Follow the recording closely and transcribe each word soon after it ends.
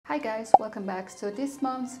Hi guys, welcome back. So this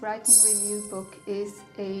month's writing review book is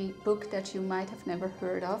a book that you might have never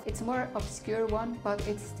heard of. It's a more obscure one, but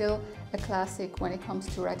it's still a classic when it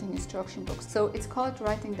comes to writing instruction books. So it's called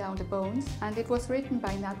Writing Down the Bones, and it was written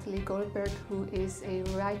by Natalie Goldberg, who is a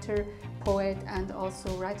writer, poet and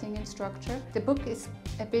also writing instructor. The book is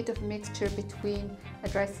a bit of a mixture between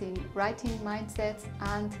addressing writing mindsets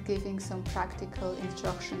and giving some practical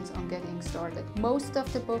instructions on getting started. Most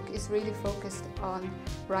of the book is really focused on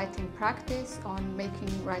writing practice, on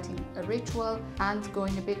making writing a ritual, and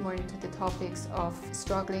going a bit more into the topics of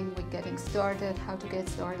struggling with getting started, how to get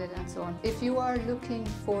started and so on. If you are looking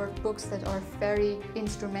for books that are very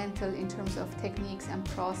instrumental in terms of techniques and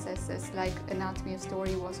processes, like Anatomy of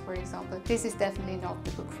Story was, for example, this is definitely not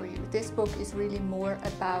the book for you. This book is really more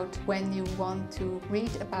about when you want to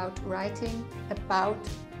read about writing, about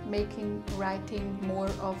making writing more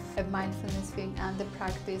of a mindfulness thing and a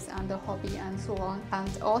practice and a hobby and so on.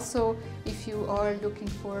 And also if you are looking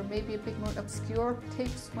for maybe a bit more obscure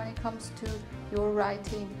tips when it comes to your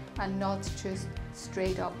writing and not just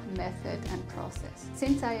straight up method and process.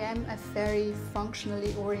 Since I am a very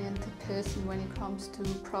functionally oriented person when it comes to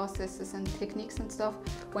processes and techniques and stuff,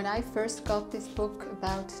 when I first got this book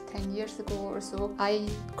about 10 years ago or so, I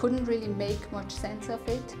couldn't really make much sense of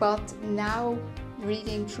it, but now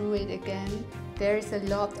reading through it again, there is a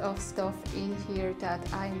lot of stuff in here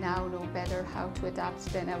that I now know better how to adapt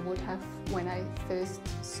than I would have when I first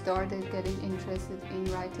started getting interested in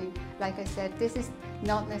writing. Like I said, this is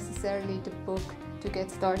not necessarily the book to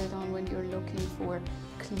get started on when you're looking for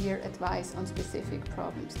clear advice on specific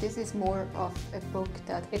problems. This is more of a book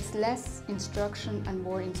that it's less instruction and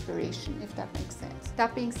more inspiration, if that makes sense.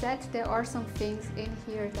 That being said, there are some things in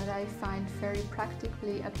here that I find very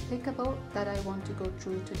practically applicable that I want to go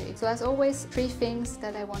through today. So as always, 3 things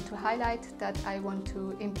that I want to highlight that I want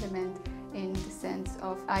to implement in the sense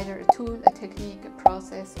of either a tool, a technique, a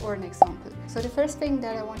process or an example. So the first thing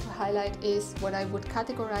that I want to highlight is what I would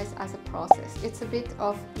categorize as a process. It's a bit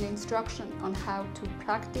of an instruction on how to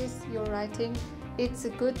practice your writing. It's a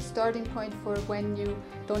good starting point for when you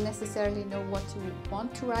don't necessarily know what you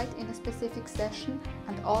want to write in a specific session,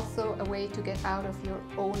 and also a way to get out of your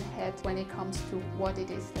own head when it comes to what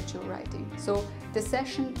it is that you're writing. So the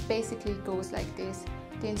session basically goes like this.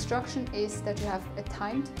 The instruction is that you have a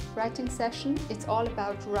timed writing session. It's all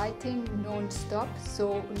about writing non-stop,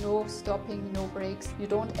 so no stopping, no breaks. You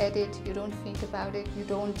don't edit, you don't think about it, you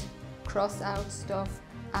don't cross out stuff,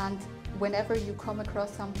 and whenever you come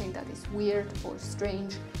across something that is weird or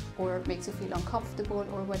strange or makes you feel uncomfortable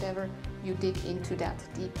or whatever, you dig into that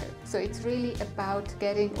deeper. So it's really about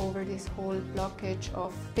getting over this whole blockage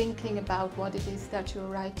of thinking about what it is that you're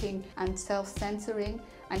writing and self-censoring,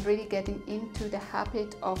 and really getting into the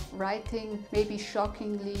habit of writing maybe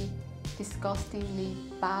shockingly, disgustingly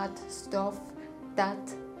bad stuff that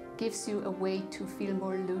gives you a way to feel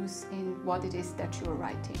more loose in what it is that you're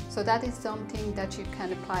writing. So that is something that you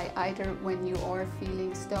can apply either when you are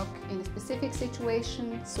feeling stuck in a specific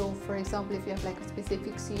situation. So for example, if you have like a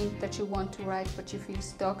specific scene that you want to write but you feel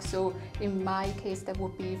stuck. So in my case that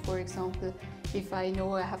would be, for example, if I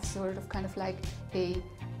know I have sort of kind of like a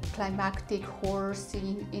climactic horror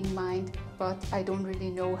scene in mind, but I don't really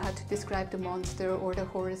know how to describe the monster or the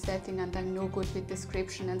horror setting, and I'm no good with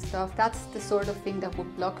description and stuff. That's the sort of thing that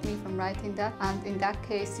would block me from writing that. And in that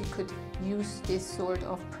case, you could use this sort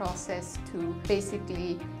of process to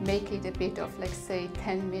basically make it a bit of, like, say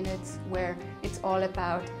 10 minutes where it's all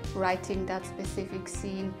about writing that specific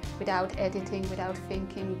scene without editing, without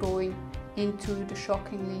thinking, going into the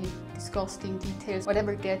shockingly disgusting details,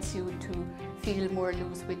 whatever gets you to feel more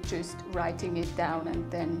loose with just writing it down, and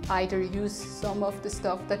then either use some of the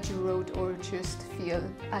stuff that you wrote or just feel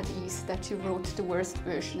at ease that you wrote the worst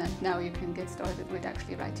version and now you can get started with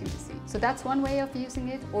actually writing the scene. So that's one way of using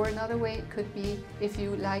it. Or another way could be if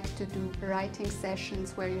you like to do writing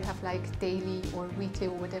sessions where you have like daily or weekly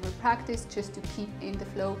or whatever practice just to keep in the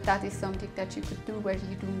flow. That is something that you could do where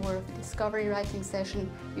you do more of a discovery writing session.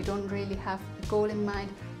 You don't really have a goal in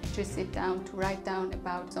mind. Just sit down to write down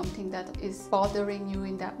about something that is bothering you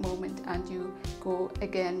in that moment, and you go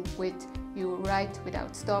again with, you write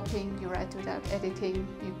without stopping, you write without editing,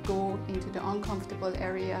 you go into the uncomfortable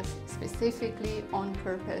areas specifically on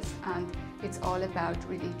purpose, and it's all about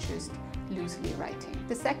really just loosely writing.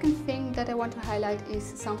 The second thing that I want to highlight is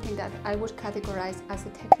something that I would categorize as a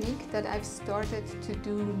technique that I've started to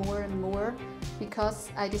do more and more because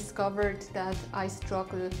I discovered that I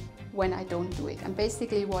struggle when I don't do it. And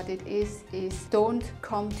basically what it is don't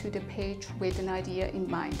come to the page with an idea in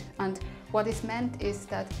mind. And What is meant is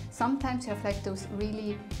that sometimes you have like those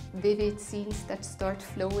really vivid scenes that start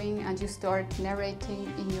flowing and you start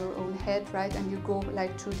narrating in your own head, right? And you go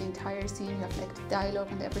like through the entire scene, you have like the dialogue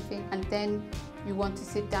and everything, and then you want to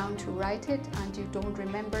sit down to write it and you don't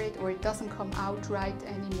remember it, or it doesn't come out right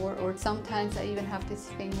anymore. Or sometimes I even have this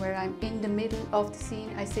thing where I'm in the middle of the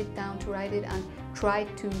scene, I sit down to write it and try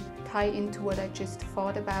to tie into what I just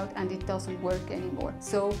thought about, and it doesn't work anymore.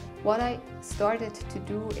 So what I started to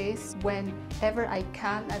do is, whenever I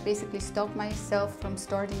can, I basically stop myself from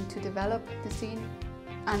starting to develop the scene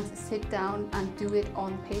and sit down and do it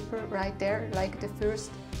on paper right there, like the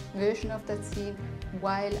first version of that scene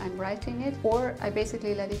while I'm writing it. Or I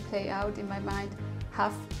basically let it play out in my mind,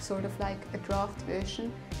 have sort of like a draft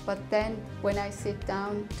version, but then when I sit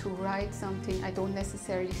down to write something, I don't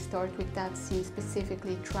necessarily start with that scene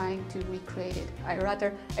specifically trying to recreate it.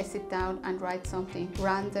 I sit down and write something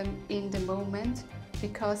random in the moment,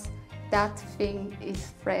 because that thing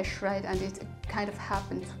is fresh, right? And it kind of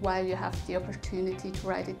happens while you have the opportunity to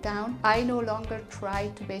write it down. I no longer try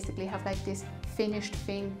to basically have like this finished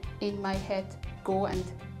thing in my head, go and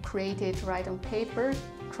create it right on paper,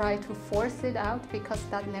 try to force it out, because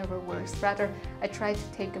that never works. Rather, I try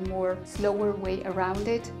to take a more slower way around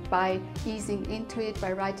it by easing into it,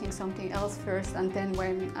 by writing something else first, and then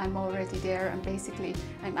when I'm already there and basically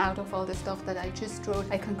I'm out of all the stuff that I just wrote,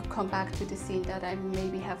 I can come back to the scene that I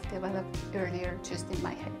maybe have developed earlier just in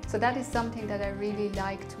my head. So that is something that I really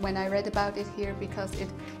liked when I read about it here, because it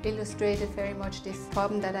illustrated very much this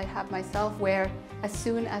problem that I have myself, where as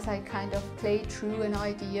soon as I kind of play through an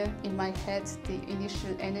idea in my head, the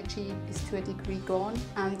initial energy is to a degree gone,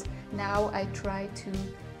 and now I try to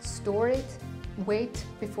store it, wait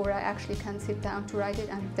before I actually can sit down to write it,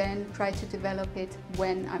 and then try to develop it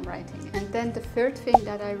when I'm writing it. And then the third thing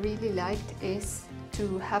that I really liked is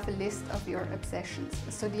to have a list of your obsessions.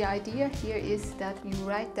 So the idea here is that you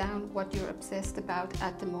write down what you're obsessed about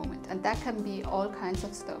at the moment, and that can be all kinds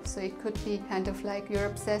of stuff. So it could be kind of like you're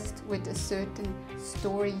obsessed with a certain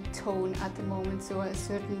story tone at the moment, so a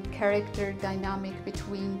certain character dynamic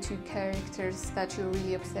between two characters that you're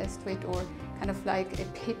really obsessed with, or kind of like a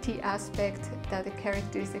pity aspect that a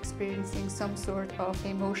character is experiencing some sort of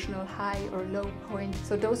emotional high or low point.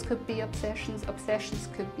 So those could be obsessions. Obsessions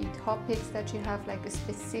could be topics that you have, like a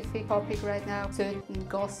specific topic right now, certain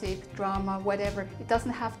gossip, drama, whatever. It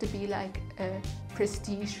doesn't have to be like a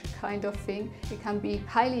prestige kind of thing. It can be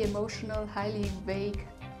highly emotional, highly vague,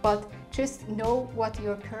 but just know what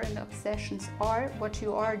your current obsessions are, what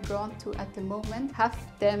you are drawn to at the moment. Have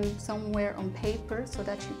them somewhere on paper so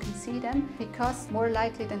that you can see them, because more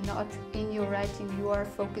likely than not in your writing you are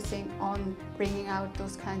focusing on bringing out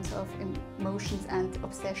those kinds of emotions and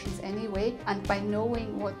obsessions anyway. And by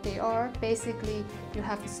knowing what they are, basically you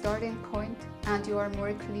have a starting point and you are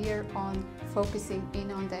more clear on focusing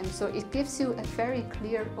in on them. So it gives you a very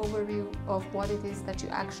clear overview of what it is that you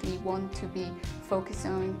actually want to be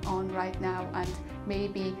focusing on right now, and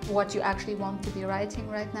maybe what you actually want to be writing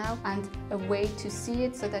right now, and a way to see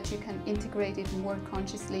it so that you can integrate it more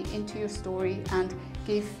consciously into your story and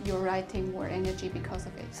give your writing more energy because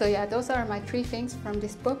of it. So yeah, those are my 3 things from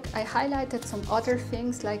this book. I highlighted some other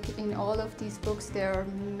things, like in all of these books there are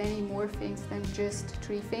many more things than just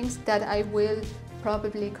 3 things that I will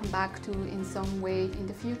probably come back to in some way in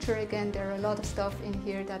the future. Again, there are a lot of stuff in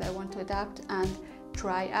here that I want to adapt and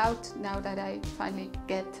try out now that I finally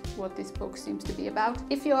get what this book seems to be about.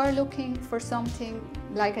 If you are looking for something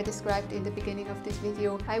like I described in the beginning of this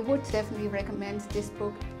video, I would definitely recommend this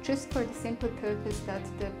book, just for the simple purpose that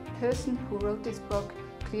the person who wrote this book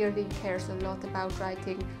clearly cares a lot about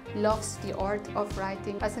writing, loves the art of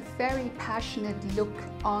writing, has a very passionate look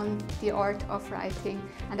on the art of writing,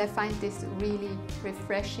 and I find this really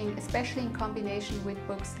refreshing, especially in combination with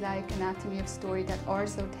books like Anatomy of Story that are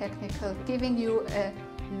so technical, giving you a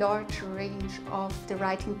large range of the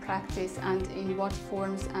writing practice and in what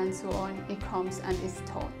forms and so on it comes and is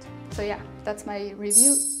taught. So yeah, that's my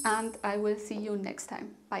review, and I will see you next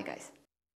time. Bye guys.